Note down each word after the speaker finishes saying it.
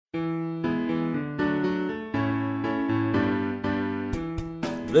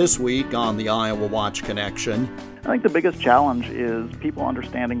This week on the Iowa Watch Connection. I think the biggest challenge is people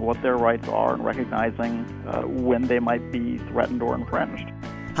understanding what their rights are and recognizing when they might be threatened or infringed.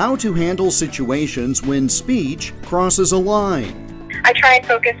 How to handle situations when speech crosses a line. I try and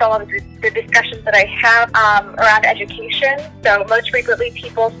focus all of the discussions that I have around education. So most frequently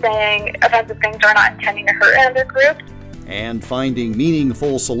people saying offensive things are not intending to hurt another group. And finding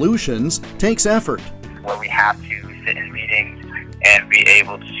meaningful solutions takes effort. Where we have to sit in meetings and be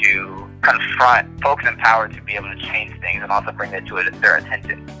able to confront folks in power to be able to change things and also bring it to their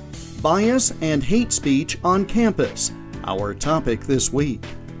attention. Bias and hate speech on campus, our topic this week.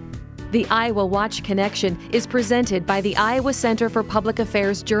 The Iowa Watch Connection is presented by the Iowa Center for Public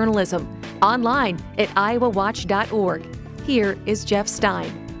Affairs Journalism, online at iowawatch.org. Here is Jeff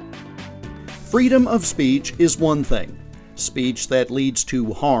Stein. Freedom of speech is one thing. Speech that leads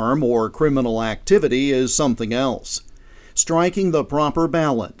to harm or criminal activity is something else. Striking the proper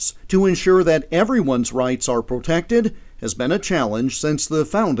balance to ensure that everyone's rights are protected has been a challenge since the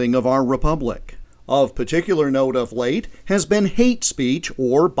founding of our republic. Of particular note of late has been hate speech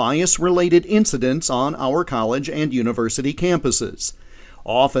or bias-related incidents on our college and university campuses.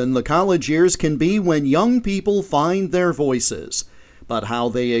 Often the college years can be when young people find their voices, but how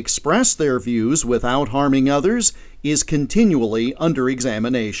they express their views without harming others is continually under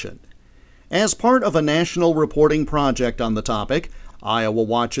examination. As part of a national reporting project on the topic, Iowa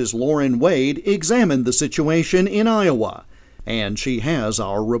Watch's Lauren Wade examined the situation in Iowa, and she has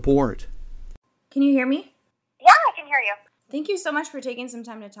our report. Can you hear me? Yeah, I can hear you. Thank you so much for taking some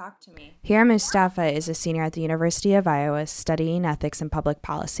time to talk to me. Hira Mustafa is a senior at the University of Iowa studying ethics and public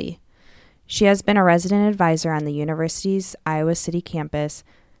policy. She has been a resident advisor on the university's Iowa City campus,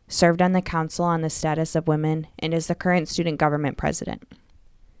 served on the Council on the Status of Women, and is the current Student Government President.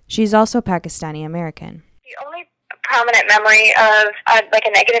 She's also Pakistani American. The only prominent memory of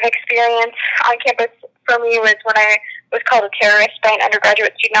a negative experience on campus for me was when I was called a terrorist by an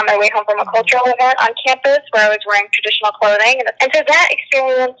undergraduate student on my way home from a cultural event on campus where I was wearing traditional clothing. And so that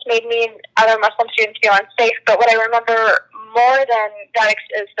experience made me and other Muslim students feel unsafe. But what I remember more than that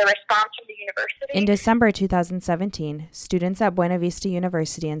is the response from the university. In December 2017, students at Buena Vista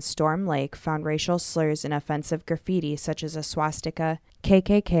University in Storm Lake found racial slurs and offensive graffiti such as a swastika,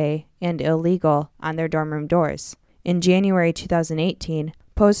 KKK, and illegal on their dorm room doors. In January 2018,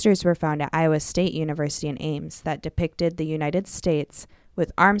 posters were found at Iowa State University in Ames that depicted the United States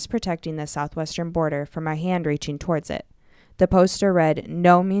with arms protecting the southwestern border from a hand reaching towards it. The poster read,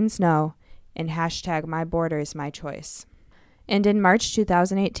 "No means no," and hashtag "My border is my choice." And in March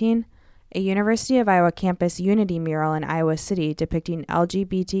 2018, a University of Iowa campus unity mural in Iowa City depicting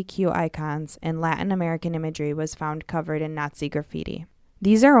LGBTQ icons and Latin American imagery was found covered in Nazi graffiti.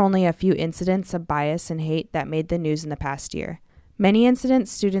 These are only a few incidents of bias and hate that made the news in the past year. Many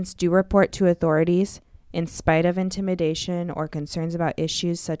incidents students do report to authorities, in spite of intimidation or concerns about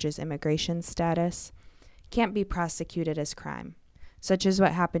issues such as immigration status, can't be prosecuted as crime, such as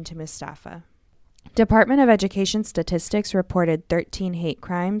what happened to Mustafa. Department of Education statistics reported 13 hate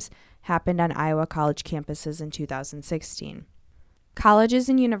crimes happened on Iowa college campuses in 2016. Colleges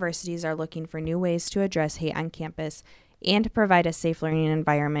and universities are looking for new ways to address hate on campus and provide a safe learning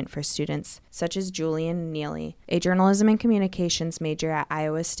environment for students, such as Julian Neely, a journalism and communications major at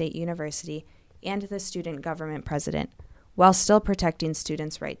Iowa State University and the Student Government President, while still protecting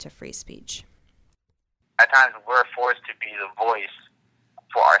students' right to free speech. At times we're forced to be the voice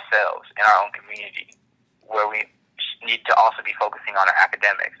for ourselves in our own community, where we need to also be focusing on our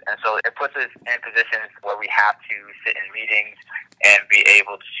academics. And so it puts us in positions where we have to sit in meetings and be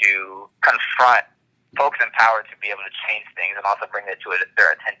able to confront folks in power to be able to change things and also bring it to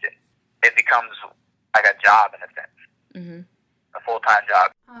their attention. It becomes like a job in a sense, a full-time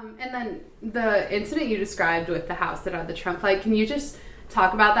job. And then the incident you described with the house that had the Trump flag, can you just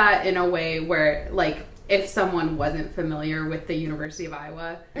talk about that in a way where, if someone wasn't familiar with the University of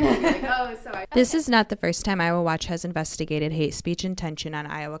Iowa, This is not the first time Iowa Watch has investigated hate speech and tension on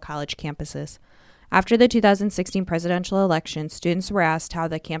Iowa college campuses. After the 2016 presidential election, students were asked how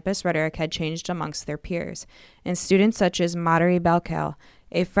the campus rhetoric had changed amongst their peers, and students such as Madari Belkel,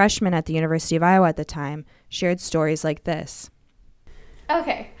 a freshman at the University of Iowa at the time, shared stories like this.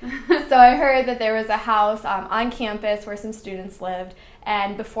 Okay, so I heard that there was a house on campus where some students lived,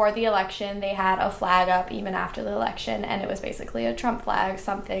 and before the election they had a flag up even after the election, and it was basically a Trump flag,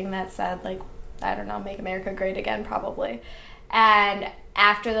 something that said, make America great again, probably. And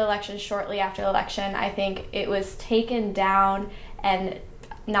after the election, shortly after the election, I think it was taken down, and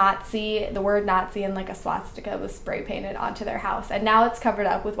the word Nazi and a swastika was spray painted onto their house, and now it's covered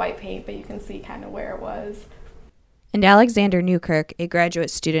up with white paint, but you can see kind of where it was. And Alexander Newkirk, a graduate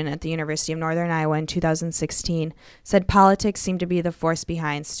student at the University of Northern Iowa in 2016, said politics seemed to be the force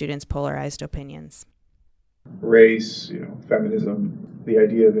behind students' polarized opinions. Race, feminism, the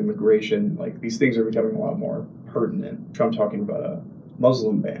idea of immigration, these things are becoming a lot more pertinent. Trump talking about a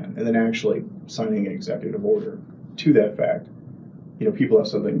Muslim ban and then actually signing an executive order to that fact. People have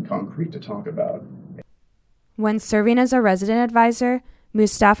something concrete to talk about. When serving as a resident advisor,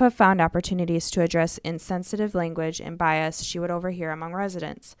 Mustafa found opportunities to address insensitive language and bias she would overhear among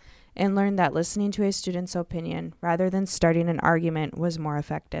residents, and learned that listening to a student's opinion rather than starting an argument was more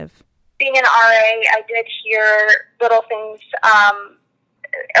effective. Being an RA, I did hear little things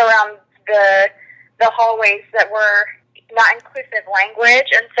around the hallways that were not inclusive language,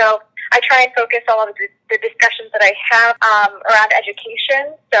 and so I try and focus all of the discussions that I have around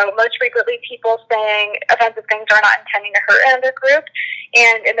education. So most frequently people saying offensive things are not intending to hurt another group.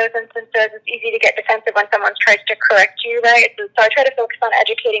 And in those instances, it's easy to get defensive when someone tries to correct you, right? So I try to focus on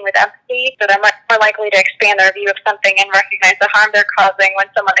educating with empathy so they're much more likely to expand their view of something and recognize the harm they're causing when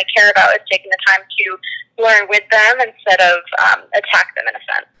someone they care about is taking the time to learn with them instead of attack them in a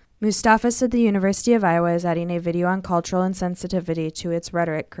sense. Mustafa said the University of Iowa is adding a video on cultural insensitivity to its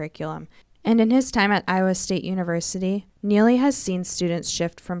rhetoric curriculum. And in his time at Iowa State University, Neely has seen students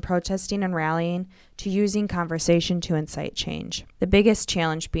shift from protesting and rallying to using conversation to incite change. The biggest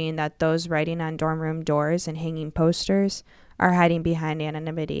challenge being that those writing on dorm room doors and hanging posters are hiding behind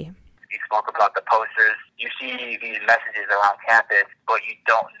anonymity. You spoke about the posters. You see these messages around campus, but you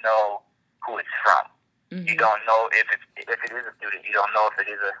don't know who it's from. Mm-hmm. You don't know if it is a student. You don't know if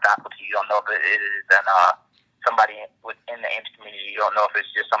it is a faculty. You don't know if it is somebody within the Ames community. You don't know if it's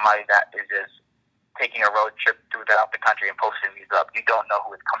just somebody that is just taking a road trip throughout the country and posting these up. You don't know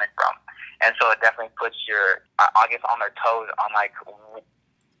who it's coming from. And so it definitely puts on their toes on,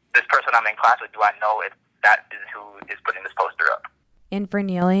 this person I'm in class with, do I know if that is who is putting this poster up? And for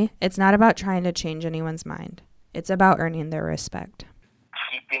Neely, it's not about trying to change anyone's mind. It's about earning their respect.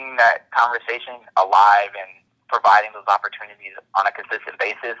 Keeping that conversation alive and providing those opportunities on a consistent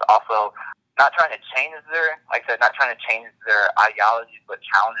basis. Also, not trying to change their ideologies, but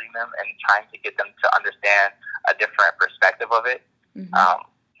challenging them and trying to get them to understand a different perspective of it. Mm-hmm.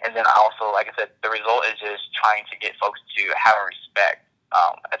 And then also, like I said, the result is just trying to get folks to have a respect.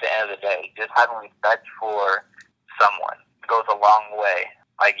 At the end of the day, just having respect for someone goes a long way.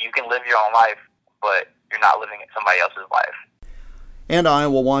 You can live your own life, but you're not living somebody else's life. And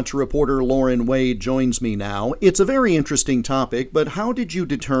IowaWatch reporter Lauren Wade joins me now. It's a very interesting topic, but how did you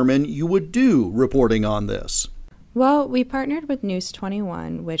determine you would do reporting on this? Well, we partnered with News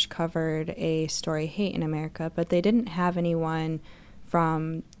 21, which covered a story, Hate in America, but they didn't have anyone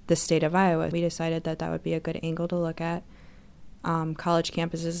from the state of Iowa. We decided that would be a good angle to look at college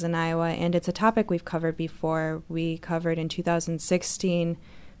campuses in Iowa, and it's a topic we've covered before. We covered in 2016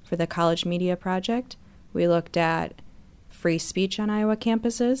 for the College Media Project. We looked at free speech on Iowa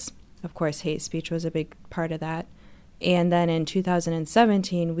campuses. Of course, hate speech was a big part of that. And then in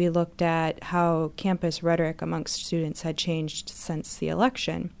 2017, we looked at how campus rhetoric amongst students had changed since the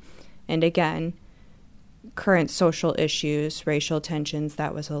election. And again, current social issues, racial tensions,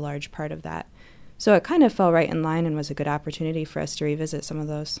 that was a large part of that. So it kind of fell right in line and was a good opportunity for us to revisit some of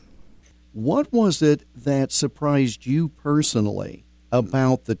those. What was it that surprised you personally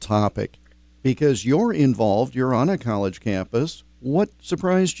about the topic? Because you're involved, you're on a college campus. What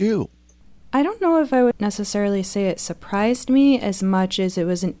surprised you? I don't know if I would necessarily say it surprised me as much as it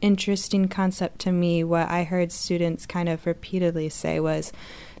was an interesting concept to me. What I heard students kind of repeatedly say was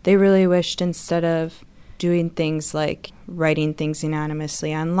they really wished instead of doing things like writing things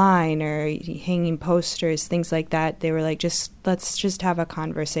anonymously online or hanging posters, things like that, they were like, let's just have a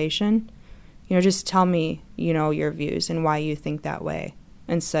conversation. Just tell me, your views and why you think that way,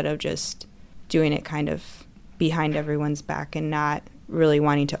 instead of just doing it kind of behind everyone's back and not really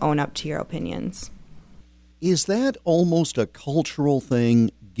wanting to own up to your opinions. Is that almost a cultural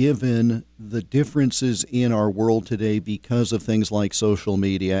thing, given the differences in our world today because of things like social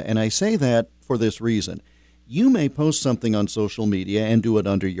media? And I say that for this reason. You may post something on social media and do it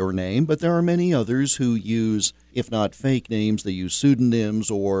under your name, but there are many others who use, if not fake names, they use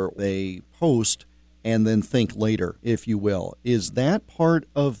pseudonyms, or they post and then think later, if you will. Is that part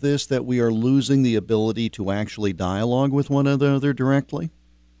of this, that we are losing the ability to actually dialogue with one another directly?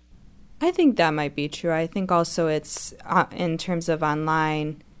 I think that might be true. I think also it's, in terms of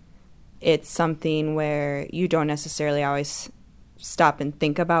online, it's something where you don't necessarily always stop and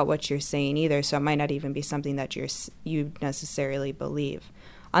think about what you're saying either, so it might not even be something that you necessarily believe.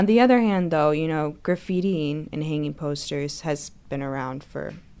 On the other hand, though, graffitiing and hanging posters has been around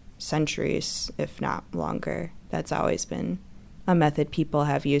for centuries, if not longer. That's always been a method people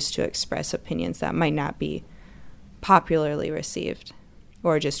have used to express opinions that might not be popularly received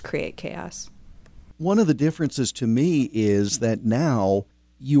or just create chaos. One of the differences to me is that now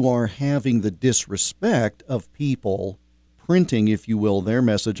you are having the disrespect of people printing, if you will, their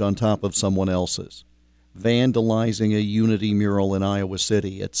message on top of someone else's, vandalizing a unity mural in Iowa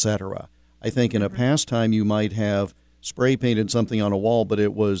City, etc. I think in a past time you might have spray painted something on a wall, but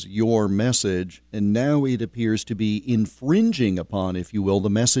it was your message, and now it appears to be infringing upon, if you will,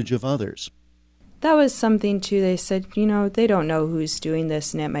 the message of others. That was something, too. They said, they don't know who's doing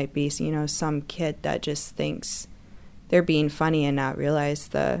this, and it might be, some kid that just thinks they're being funny and not realize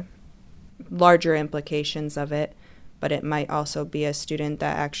the larger implications of it. But it might also be a student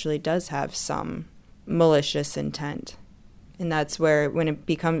that actually does have some malicious intent. And that's where, when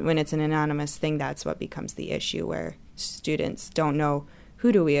it's an anonymous thing, that's what becomes the issue, where students don't know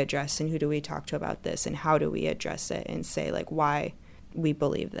who do we address and who do we talk to about this and how do we address it and say, why we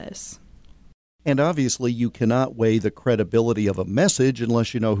believe this. And obviously you cannot weigh the credibility of a message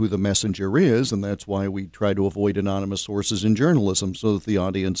unless you know who the messenger is, and that's why we try to avoid anonymous sources in journalism, so that the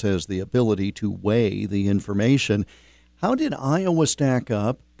audience has the ability to weigh the information. How did Iowa stack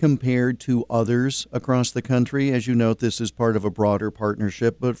up compared to others across the country? As you note, this is part of a broader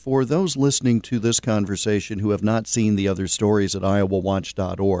partnership, but for those listening to this conversation who have not seen the other stories at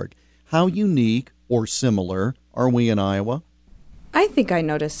IowaWatch.org, how unique or similar are we in Iowa? I think I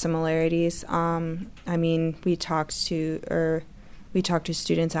noticed similarities. We talked to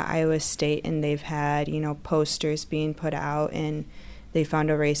students at Iowa State, and they've had, posters being put out, and they found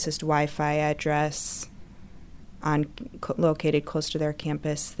a racist Wi-Fi address located close to their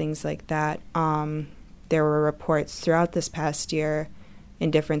campus, things like that. There were reports throughout this past year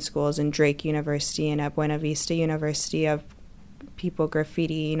in different schools, in Drake University and at Buena Vista University, of people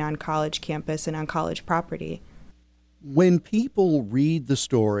graffitiing on college campus and on college property. When people read the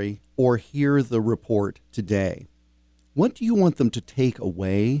story or hear the report today, what do you want them to take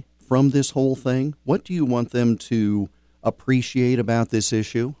away from this whole thing? What do you want them to appreciate about this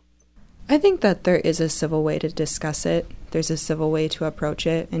issue? I think that there is a civil way to discuss it. There's a civil way to approach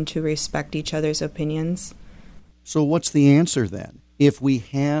it and to respect each other's opinions. So what's the answer then? If we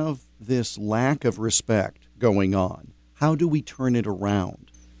have this lack of respect going on, how do we turn it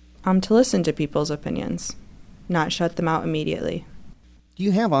around? To listen to people's opinions, not shut them out immediately. Do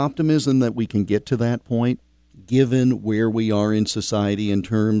you have optimism that we can get to that point, given where we are in society in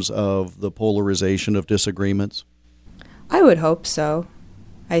terms of the polarization of disagreements? I would hope so.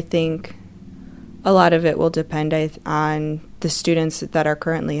 I think a lot of it will depend on the students that are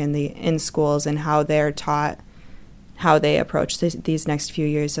currently in schools and how they're taught, how they approach these next few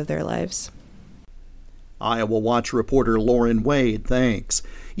years of their lives. Iowa Watch reporter Lauren Wade, thanks.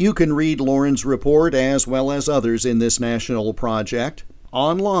 You can read Lauren's report as well as others in this national project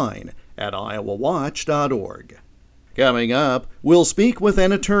online at IowaWatch.org. Coming up, we'll speak with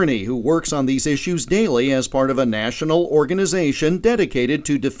an attorney who works on these issues daily as part of a national organization dedicated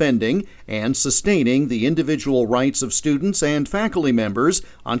to defending and sustaining the individual rights of students and faculty members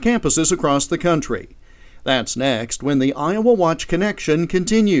on campuses across the country. That's next when the Iowa Watch Connection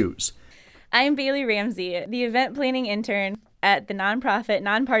continues. I'm Bailey Ramsey, the event planning intern at the nonprofit,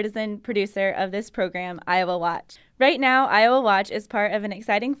 nonpartisan producer of this program, Iowa Watch. Right now, Iowa Watch is part of an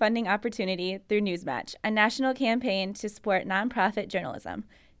exciting funding opportunity through Newsmatch, a national campaign to support nonprofit journalism.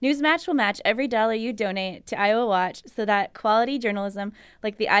 Newsmatch will match every dollar you donate to Iowa Watch so that quality journalism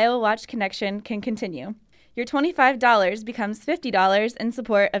like the Iowa Watch Connection can continue. Your $25 becomes $50 in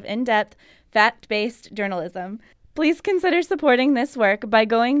support of in-depth, fact-based journalism. Please consider supporting this work by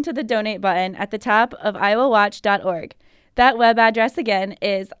going to the donate button at the top of IowaWatch.org. That web address again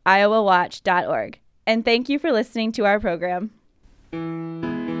is IowaWatch.org. And thank you for listening to our program.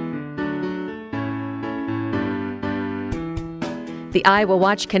 The Iowa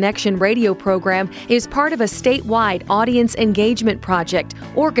Watch Connection radio program is part of a statewide audience engagement project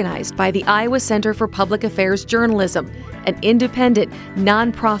organized by the Iowa Center for Public Affairs Journalism, an independent,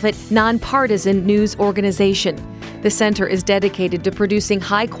 nonprofit, nonpartisan news organization. The center is dedicated to producing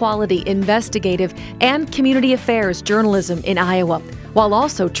high-quality investigative and community affairs journalism in Iowa, while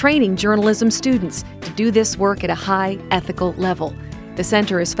also training journalism students to do this work at a high ethical level. The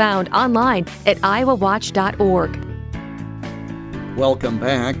center is found online at IowaWatch.org. Welcome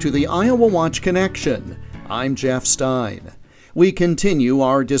back to the Iowa Watch Connection. I'm Jeff Stein. We continue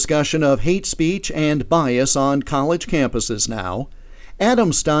our discussion of hate speech and bias on college campuses now.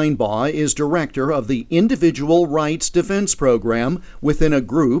 Adam Steinbaugh is director of the Individual Rights Defense Program within a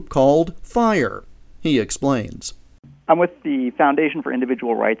group called FIRE. He explains. I'm with the Foundation for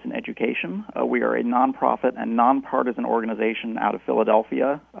Individual Rights in Education. We are a nonprofit and nonpartisan organization out of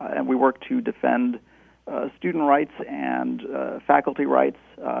Philadelphia, and we work to defend student rights and faculty rights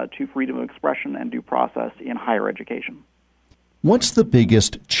to freedom of expression and due process in higher education. What's the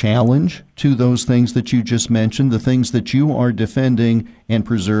biggest challenge to those things that you just mentioned, the things that you are defending and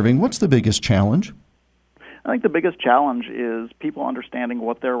preserving? What's the biggest challenge? I think the biggest challenge is people understanding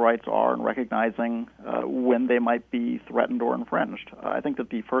what their rights are and recognizing when they might be threatened or infringed. I think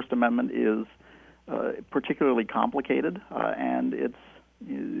that the First Amendment is particularly complicated, and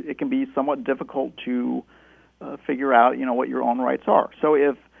it can be somewhat difficult to figure out, what your own rights are. So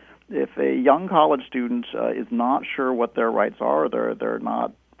if a young college student is not sure what their rights are, they're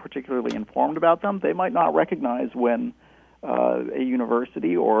not particularly informed about them, they might not recognize when a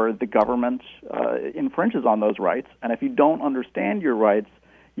university or the government infringes on those rights. And if you don't understand your rights,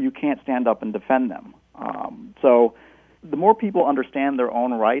 you can't stand up and defend them. So the more people understand their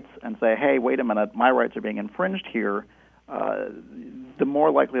own rights and say, hey, wait a minute, my rights are being infringed here, the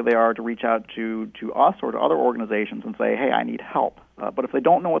more likely they are to reach out to us or to other organizations and say, hey, I need help. But if they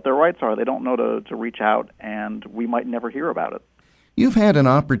don't know what their rights are, they don't know to reach out, and we might never hear about it. You've had an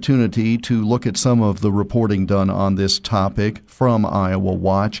opportunity to look at some of the reporting done on this topic from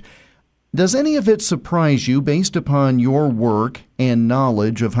IowaWatch. Does any of it surprise you based upon your work and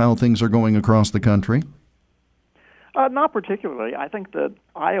knowledge of how things are going across the country? Not particularly. I think that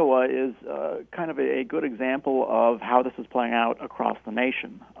Iowa is kind of a good example of how this is playing out across the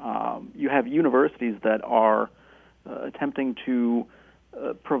nation. You have universities that are attempting to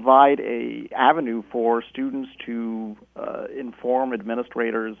provide a avenue for students to inform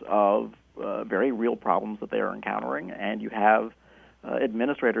administrators of very real problems that they are encountering, and you have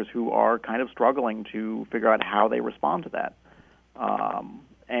administrators who are kind of struggling to figure out how they respond to that.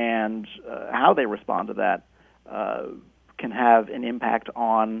 And how they respond to that can have an impact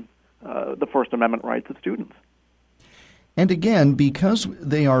on the First Amendment rights of students. And again, because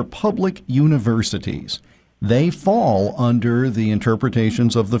they are public universities, they fall under the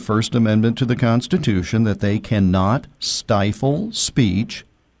interpretations of the First Amendment to the Constitution that they cannot stifle speech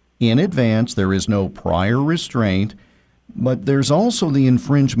in advance. There is no prior restraint, but there's also the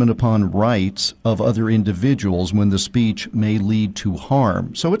infringement upon rights of other individuals when the speech may lead to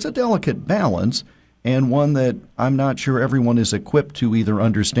harm. So it's a delicate balance, and one that I'm not sure everyone is equipped to either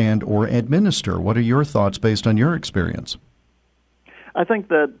understand or administer. What are your thoughts based on your experience? I think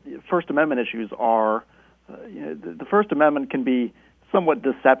that First Amendment issues are the First Amendment can be somewhat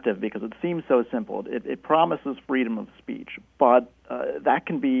deceptive because it seems so simple. It promises freedom of speech, but that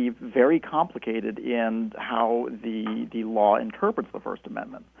can be very complicated in how the law interprets the First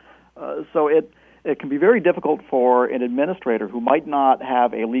Amendment. So it can be very difficult for an administrator who might not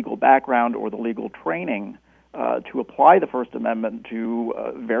have a legal background or the legal training to apply the First Amendment to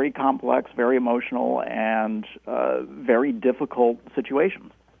very complex, very emotional, and very difficult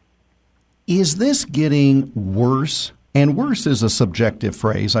situations. Is this getting worse? And worse is a subjective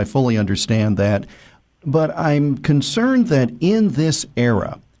phrase. I fully understand that. But I'm concerned that in this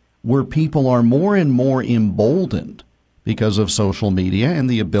era, where people are more and more emboldened because of social media and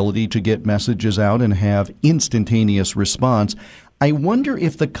the ability to get messages out and have instantaneous response, I wonder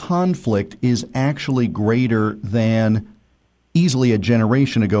if the conflict is actually greater than easily a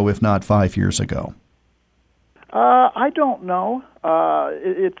generation ago, if not 5 years ago. I don't know.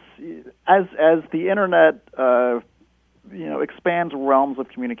 It's as the internet expands realms of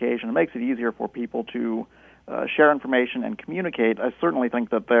communication, it makes it easier for people to share information and communicate. I certainly think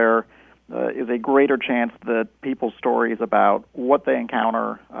that there is a greater chance that people's stories about what they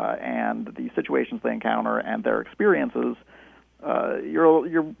encounter and the situations they encounter and their experiences,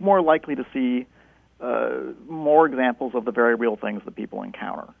 you're more likely to see more examples of the very real things that people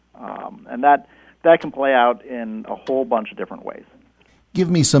encounter, and that can play out in a whole bunch of different ways. Give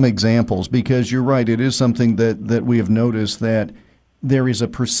me some examples, because you're right, it is something that we have noticed, that there is a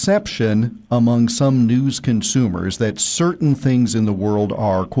perception among some news consumers that certain things in the world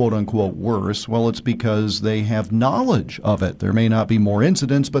are quote-unquote worse. Well, it's because they have knowledge of it. There may not be more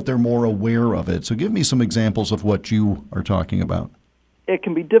incidents, but they're more aware of it. So give me some examples of what you are talking about. It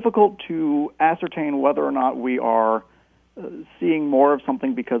can be difficult to ascertain whether or not we are seeing more of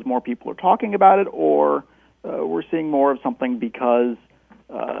something because more people are talking about it, or we're seeing more of something because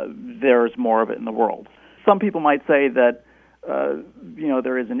there's more of it in the world. Some people might say that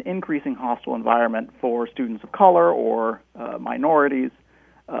there is an increasing hostile environment for students of color or minorities,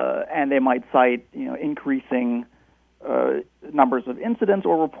 and they might cite increasing numbers of incidents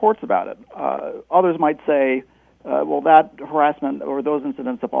or reports about it. Others might say, well, that harassment or those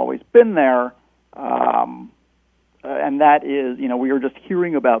incidents have always been there, and that is, we are just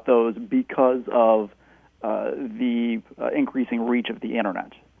hearing about those because of the increasing reach of the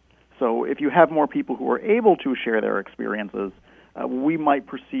Internet. So if you have more people who are able to share their experiences, we might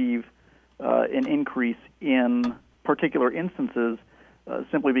perceive an increase in particular instances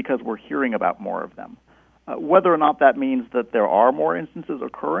simply because we're hearing about more of them. Whether or not that means that there are more instances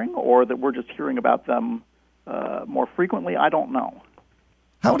occurring or that we're just hearing about them more frequently, I don't know.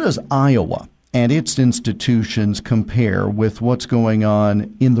 How does Iowa and its institutions compare with what's going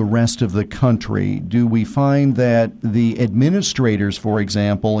on in the rest of the country? Do we find that the administrators, for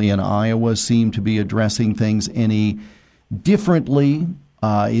example, in Iowa seem to be addressing things any differently?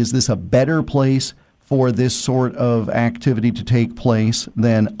 Is this a better place for this sort of activity to take place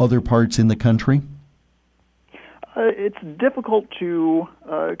than other parts in the country? It's difficult to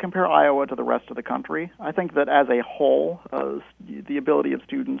compare Iowa to the rest of the country. I think that as a whole, the ability of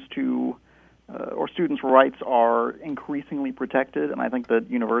students to or students' rights are increasingly protected, and I think that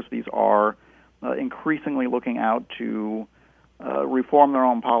universities are increasingly looking out to reform their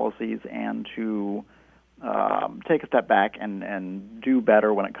own policies and to take a step back and do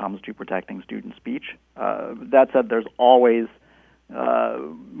better when it comes to protecting student speech. That said, there's always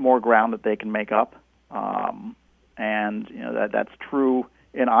more ground that they can make up, and that's true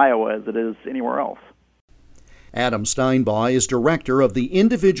in Iowa as it is anywhere else. Adam Steinbaugh is director of the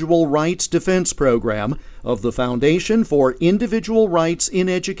Individual Rights Defense Program of the Foundation for Individual Rights in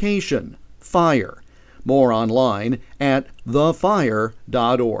Education, FIRE. More online at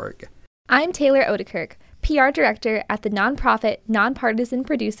thefire.org. I'm Taylor Odekirk, PR Director at the nonprofit, nonpartisan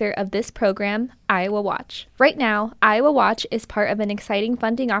producer of this program, IowaWatch. Right now, IowaWatch is part of an exciting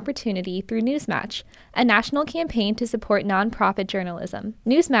funding opportunity through Newsmatch, a national campaign to support nonprofit journalism.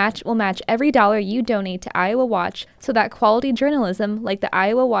 Newsmatch will match every dollar you donate to IowaWatch so that quality journalism like the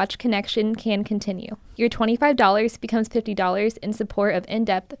IowaWatch Connection can continue. Your $25 becomes $50 in support of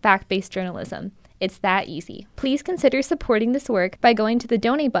in-depth, fact-based journalism. It's that easy. Please consider supporting this work by going to the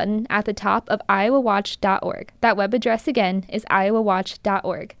donate button at the top of iowawatch.org. That web address again is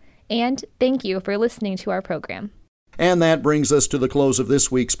iowawatch.org. And thank you for listening to our program. And that brings us to the close of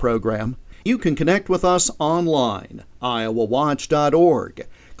this week's program. You can connect with us online, iowawatch.org.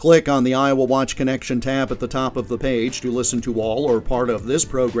 Click on the Iowa Watch Connection tab at the top of the page to listen to all or part of this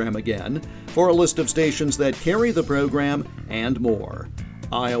program again, for a list of stations that carry the program and more.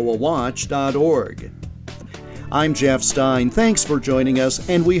 iowawatch.org. I'm Jeff Stein. Thanks for joining us,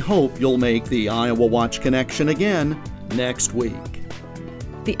 and we hope you'll make the Iowa Watch Connection again next week.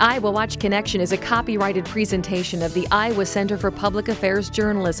 The Iowa Watch Connection is a copyrighted presentation of the Iowa Center for Public Affairs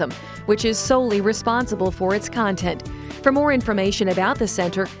Journalism, which is solely responsible for its content. For more information about the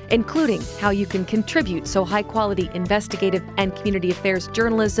center, including how you can contribute so high-quality investigative and community affairs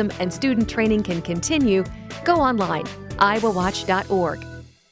journalism and student training can continue, go online, iowawatch.org.